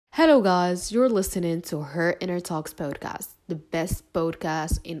Hello, guys. You're listening to Her Inner Talks podcast, the best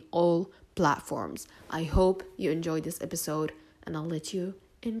podcast in all platforms. I hope you enjoyed this episode and I'll let you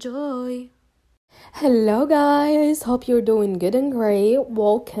enjoy. Hello, guys. Hope you're doing good and great.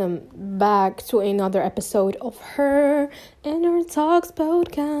 Welcome back to another episode of Her Inner Talks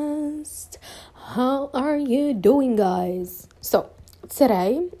podcast. How are you doing, guys? So,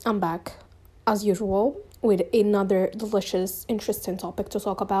 today I'm back as usual with another delicious, interesting topic to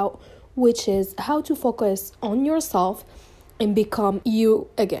talk about, which is how to focus on yourself and become you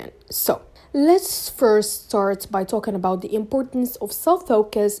again. So, let's first start by talking about the importance of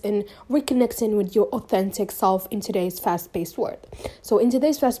self-focus and reconnecting with your authentic self in today's fast-paced world. So in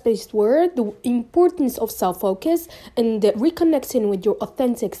today's fast-paced world, the importance of self-focus and the reconnecting with your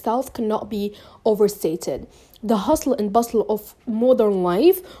authentic self cannot be overstated. The hustle and bustle of modern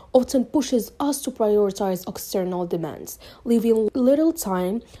life often pushes us to prioritize external demands, leaving little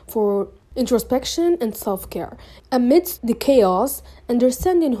time for introspection and self-care. Amidst the chaos,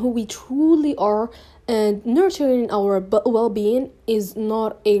 understanding who we truly are and nurturing our well-being is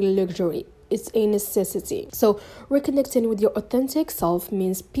not a luxury. It's a necessity. So, reconnecting with your authentic self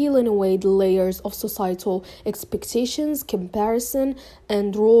means peeling away the layers of societal expectations, comparison,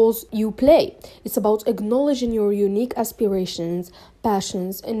 and roles you play. It's about acknowledging your unique aspirations,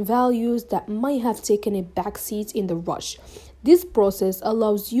 passions, and values that might have taken a backseat in the rush. This process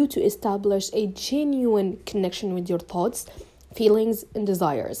allows you to establish a genuine connection with your thoughts, feelings, and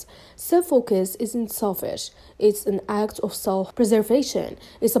desires. Self-focus isn't selfish. It's an act of self-preservation.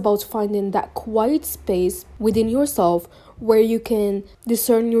 It's about finding that quiet space within yourself where you can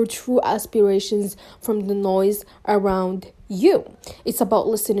discern your true aspirations from the noise around you. It's about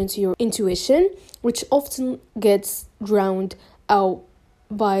listening to your intuition, which often gets drowned out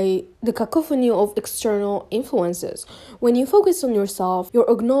by the cacophony of external influences. When you focus on yourself, you're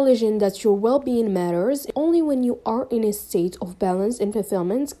acknowledging that your well-being matters. Only when you are in a state of balance and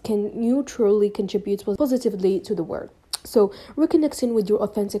fulfillment can you truly contribute positively to the world. So, reconnecting with your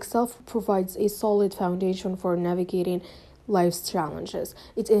authentic self provides a solid foundation for navigating life's challenges.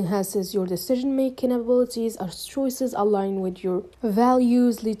 It enhances your decision-making abilities as choices aligned with your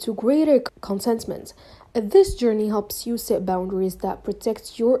values lead to greater contentment. This journey helps you set boundaries that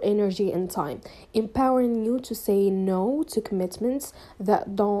protect your energy and time, empowering you to say no to commitments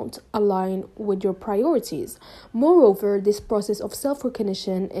that don't align with your priorities. Moreover, this process of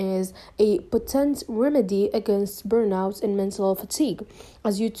self-recognition is a potent remedy against burnout and mental fatigue.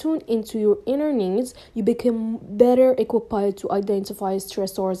 As you tune into your inner needs, you become better equipped to identify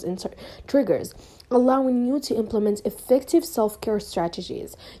stressors and triggers, allowing you to implement effective self-care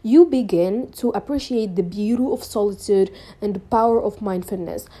strategies. You begin to appreciate the beauty of solitude and the power of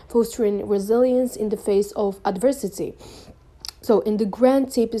mindfulness, fostering resilience in the face of adversity. So, in the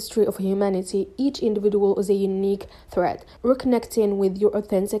grand tapestry of humanity, each individual is a unique thread. Reconnecting with your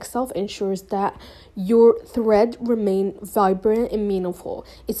authentic self ensures that your thread remain vibrant and meaningful.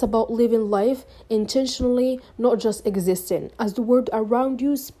 It's about living life intentionally, not just existing. As the world around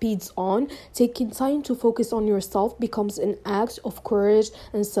you speeds on, taking time to focus on yourself becomes an act of courage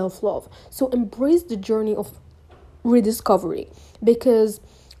and self-love. So, embrace the journey of rediscovery, because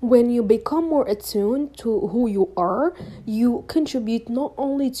when you become more attuned to who you are, you contribute not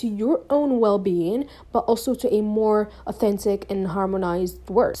only to your own well-being, but also to a more authentic and harmonized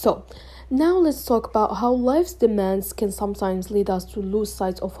world. So, now let's talk about how life's demands can sometimes lead us to lose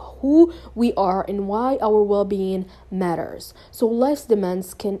sight of who we are and why our well-being matters. So, life's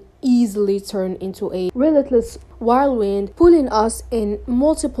demands can easily turn into a relentless whirlwind, pulling us in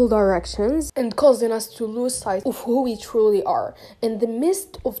multiple directions and causing us to lose sight of who we truly are. In the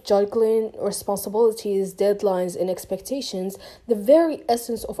midst of juggling responsibilities, deadlines, and expectations, the very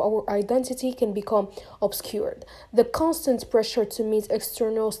essence of our identity can become obscured. The constant pressure to meet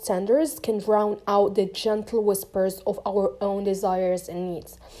external standards can drown out the gentle whispers of our own desires and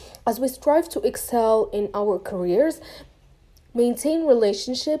needs. As we strive to excel in our careers, maintain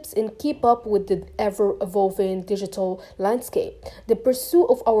relationships, and keep up with the ever-evolving digital landscape, the pursuit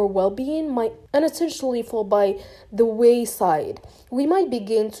of our well-being might unintentionally fall by the wayside. We might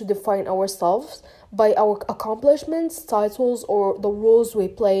begin to define ourselves by our accomplishments, titles, or the roles we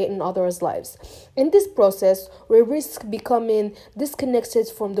play in others' lives. In this process, we risk becoming disconnected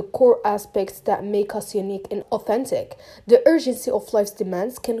from the core aspects that make us unique and authentic. The urgency of life's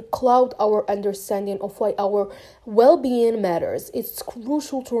demands can cloud our understanding of why our well-being matters. It's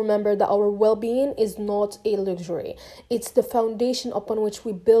crucial to remember that our well-being is not a luxury. It's the foundation upon which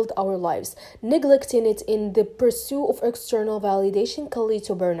we build our lives. Neglecting it in the pursuit of external validation can lead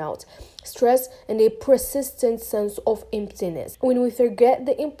to burnout, stress, and a persistent sense of emptiness. When we forget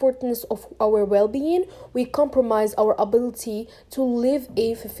the importance of our well-being, we compromise our ability to live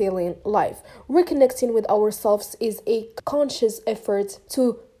a fulfilling life. Reconnecting with ourselves is a conscious effort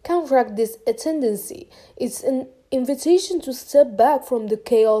to counteract this tendency. It's an invitation to step back from the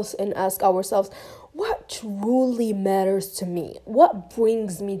chaos and ask ourselves, what truly matters to me? What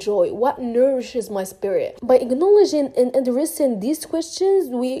brings me joy? What nourishes my spirit? By acknowledging and addressing these questions,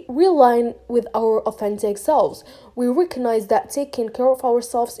 we realign with our authentic selves. We recognize that taking care of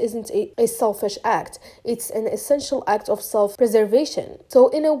ourselves isn't a selfish act, it's an essential act of self-preservation. So,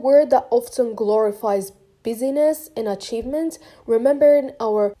 in a world that often glorifies busyness and achievement, remembering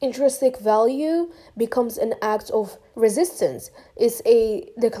our intrinsic value becomes an act of resistance. It's a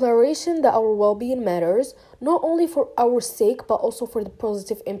declaration that our well-being matters, not only for our sake, but also for the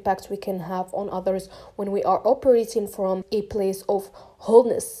positive impact we can have on others when we are operating from a place of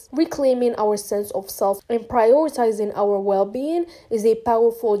wholeness. Reclaiming our sense of self and prioritizing our well-being is a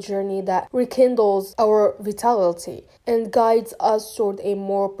powerful journey that rekindles our vitality and guides us toward a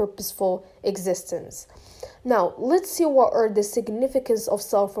more purposeful existence. Now, let's see what are the significance of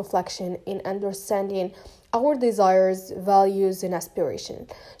self-reflection in understanding our desires, values, and aspirations.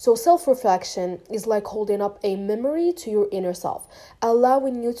 So self-reflection is like holding up a memory to your inner self,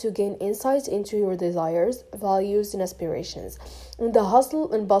 allowing you to gain insight into your desires, values, and aspirations. In the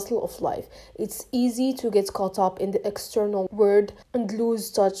hustle and bustle of life, it's easy to get caught up in the external world and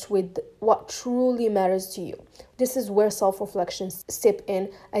lose touch with what truly matters to you. This is where self-reflection step in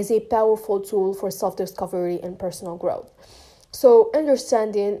as a powerful tool for self-discovery and personal growth. So,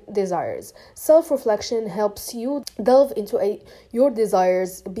 understanding desires. Self-reflection helps you delve into your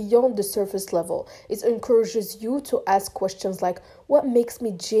desires beyond the surface level. It encourages you to ask questions like, what makes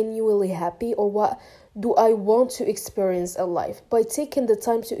me genuinely happy, or what do I want to experience in life? By taking the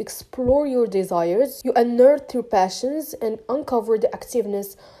time to explore your desires, you unearth your passions and uncover the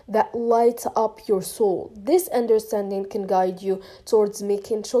activeness that lights up your soul. This understanding can guide you towards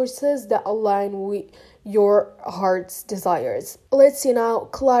making choices that align with your heart's desires. Let's see now,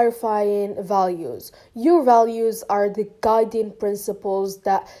 clarifying values. Your values are the guiding principles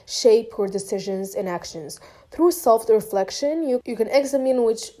that shape your decisions and actions. Through self-reflection, you can examine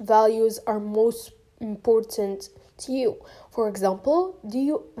which values are most important to you. For example, do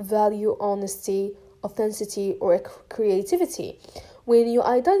you value honesty, authenticity, or creativity? When you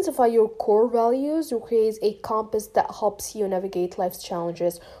identify your core values, you create a compass that helps you navigate life's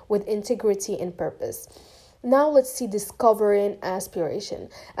challenges with integrity and purpose. Now let's see discovering aspiration.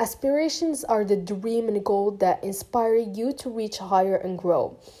 Aspirations are the dream and goal that inspire you to reach higher and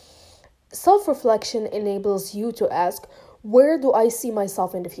grow. Self-reflection enables you to ask, where do I see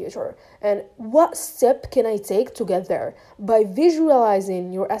myself in the future? And what step can I take to get there? By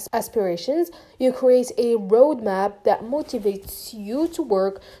visualizing your aspirations, you create a roadmap that motivates you to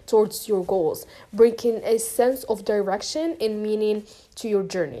work towards your goals, bringing a sense of direction and meaning to your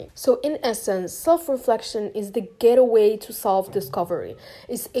journey. So in essence, self-reflection is the gateway to self-discovery.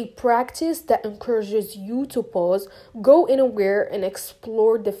 It's a practice that encourages you to pause, go inward, and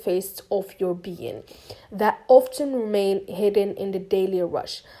explore the face of your being that often remain hidden in the daily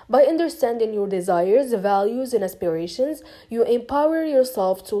rush. By understanding your desires, values, and aspirations, you empower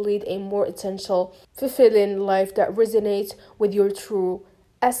yourself to lead a more intentional, fulfilling life that resonates with your true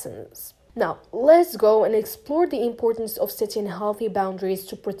essence. Now, let's go and explore the importance of setting healthy boundaries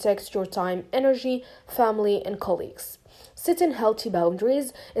to protect your time, energy, family, and colleagues. Setting healthy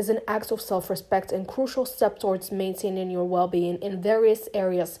boundaries is an act of self-respect and crucial step towards maintaining your well-being in various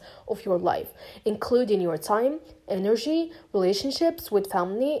areas of your life, including your time, energy, relationships with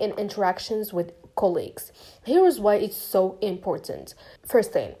family, and interactions with colleagues. Here is why it's so important.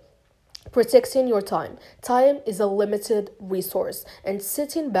 First thing, protecting your time. Time is a limited resource, and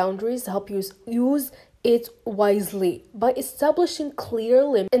setting boundaries help you use it wisely. By establishing clear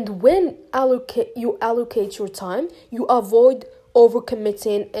limits, and when you allocate your time, you avoid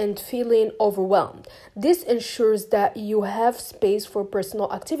overcommitting and feeling overwhelmed. This ensures that you have space for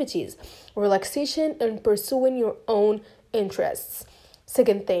personal activities, relaxation, and pursuing your own interests.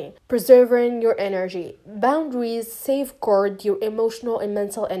 Second thing, preserving your energy. Boundaries safeguard your emotional and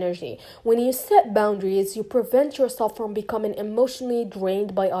mental energy. When you set boundaries, you prevent yourself from becoming emotionally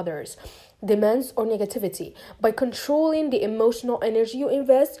drained by others, demands, or negativity. By controlling the emotional energy you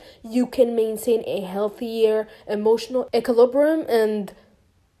invest, you can maintain a healthier emotional equilibrium and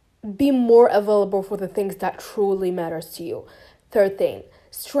be more available for the things that truly matters to you. Third thing,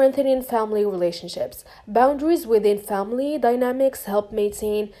 strengthening family relationships. Boundaries within family dynamics help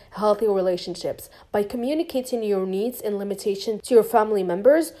maintain healthy relationships. By communicating your needs and limitations to your family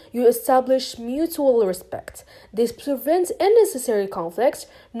members, you establish mutual respect. This prevents unnecessary conflict,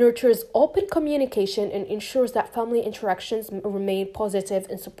 nurtures open communication, and ensures that family interactions remain positive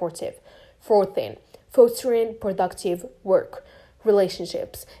and supportive. Fourth thing, fostering productive work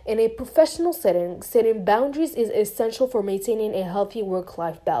relationships. In a professional setting, setting boundaries is essential for maintaining a healthy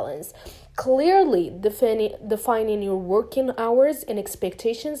work-life balance. Clearly defining your working hours and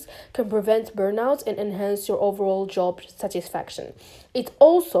expectations can prevent burnout and enhance your overall job satisfaction. It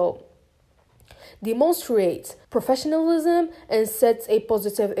also demonstrates professionalism and sets a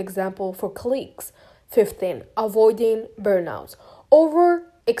positive example for colleagues. 15. Avoiding burnout.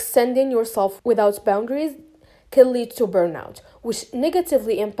 Overextending yourself without boundaries can lead to burnout, which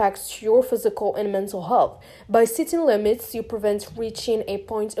negatively impacts your physical and mental health. By setting limits, you prevent reaching a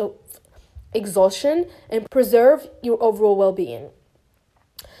point of exhaustion and preserve your overall well-being.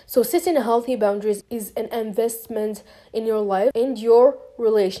 So setting healthy boundaries is an investment in your life and your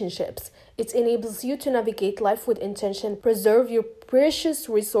relationships. It enables you to navigate life with intention, preserve your precious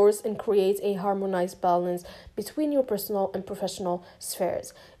resource, and create a harmonized balance between your personal and professional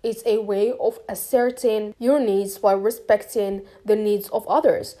spheres. It's a way of asserting your needs while respecting the needs of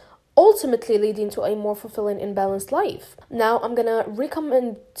others, ultimately leading to a more fulfilling and balanced life. Now, I'm gonna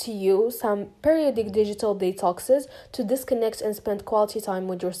recommend to you some periodic digital detoxes to disconnect and spend quality time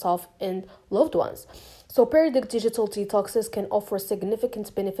with yourself and loved ones. So, periodic digital detoxes can offer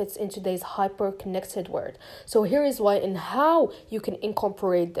significant benefits in today's hyper-connected world. So, here is why and how you can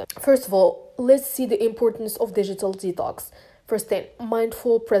incorporate them. First of all, let's see the importance of digital detox. First thing,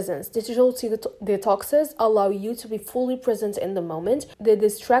 mindful presence. Digital detoxes allow you to be fully present in the moment, the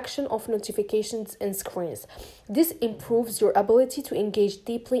distraction of notifications and screens. This improves your ability to engage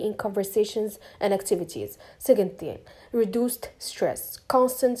deeply in conversations and activities. Second thing, reduced stress.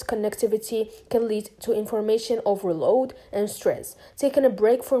 Constant connectivity can lead to information overload and stress. Taking a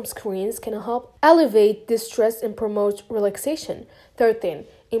break from screens can help alleviate this stress and promote relaxation. Third thing,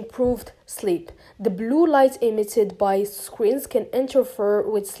 improved sleep. The blue light emitted by screens can interfere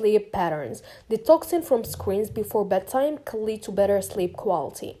with sleep patterns. Detoxing from screens before bedtime can lead to better sleep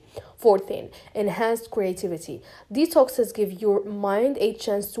quality. Fourth thing, enhanced creativity. Detoxes give your mind a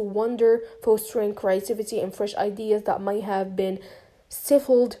chance to wander, fostering creativity and fresh ideas that might have been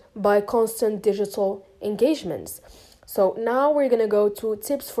stifled by constant digital engagements. So now we're gonna go to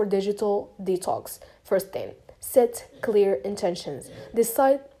tips for digital detox. First thing, set clear intentions.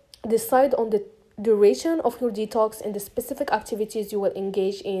 Decide on the duration of your detox and the specific activities you will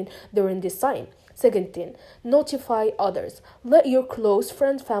engage in during this time. Second thing, notify others. Let your close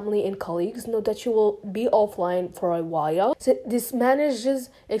friends, family, and colleagues know that you will be offline for a while. So this manages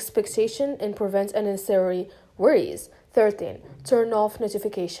expectation and prevents unnecessary worries. Third thing, turn off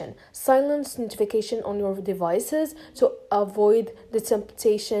notification. Silence notification on your devices to avoid the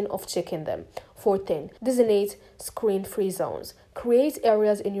temptation of checking them. Fourth thing, designate screen-free zones. Create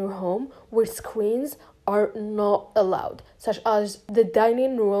areas in your home where screens are not allowed, such as the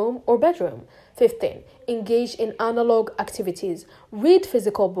dining room or bedroom. 15. Engage in analog activities. Read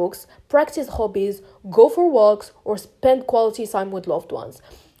physical books, practice hobbies, go for walks, or spend quality time with loved ones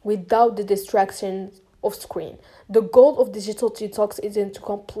without the distractions of screen. The goal of digital detox isn't to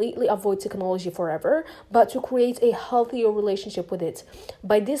completely avoid technology forever, but to create a healthier relationship with it.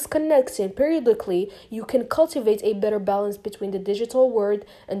 By disconnecting periodically, you can cultivate a better balance between the digital world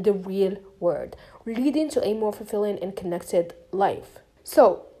and the real world, leading to a more fulfilling and connected life.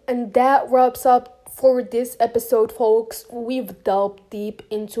 So, and that wraps up for this episode, folks. We've delved deep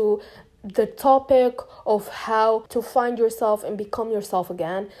into the topic of how to find yourself and become yourself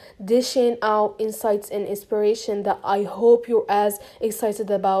again, dishing out insights and inspiration that I hope you're as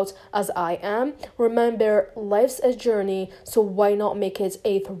excited about as I am. Remember, life's a journey, so why not make it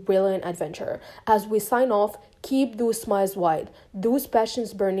a thrilling adventure? As we sign off, keep those smiles wide, those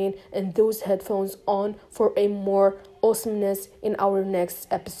passions burning, and those headphones on for a more awesomeness in our next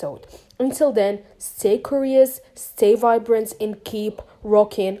episode. Until then, stay curious, stay vibrant, and keep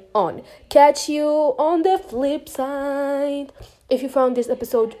rocking on. Catch you on the flip side. If you found this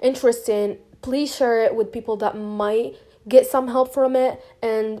episode interesting, please share it with people that might get some help from it,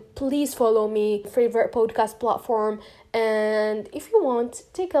 and please follow me favorite podcast platform. And if you want,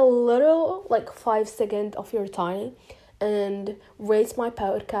 take a little 5 seconds of your time and rate my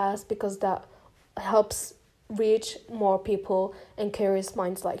podcast, because that helps reach more people and curious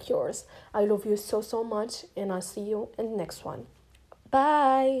minds like yours. I love you so much, and I'll see you in the next one.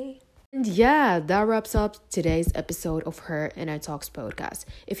 Bye. And yeah, that wraps up today's episode of Her Inner Talks podcast.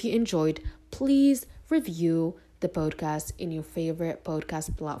 If you enjoyed, please review the podcast in your favorite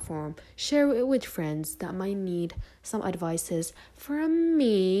podcast platform. Share it with friends that might need some advices from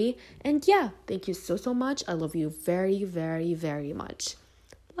me. And yeah, thank you so much. I love you very, very, very much.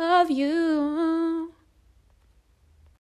 Love you.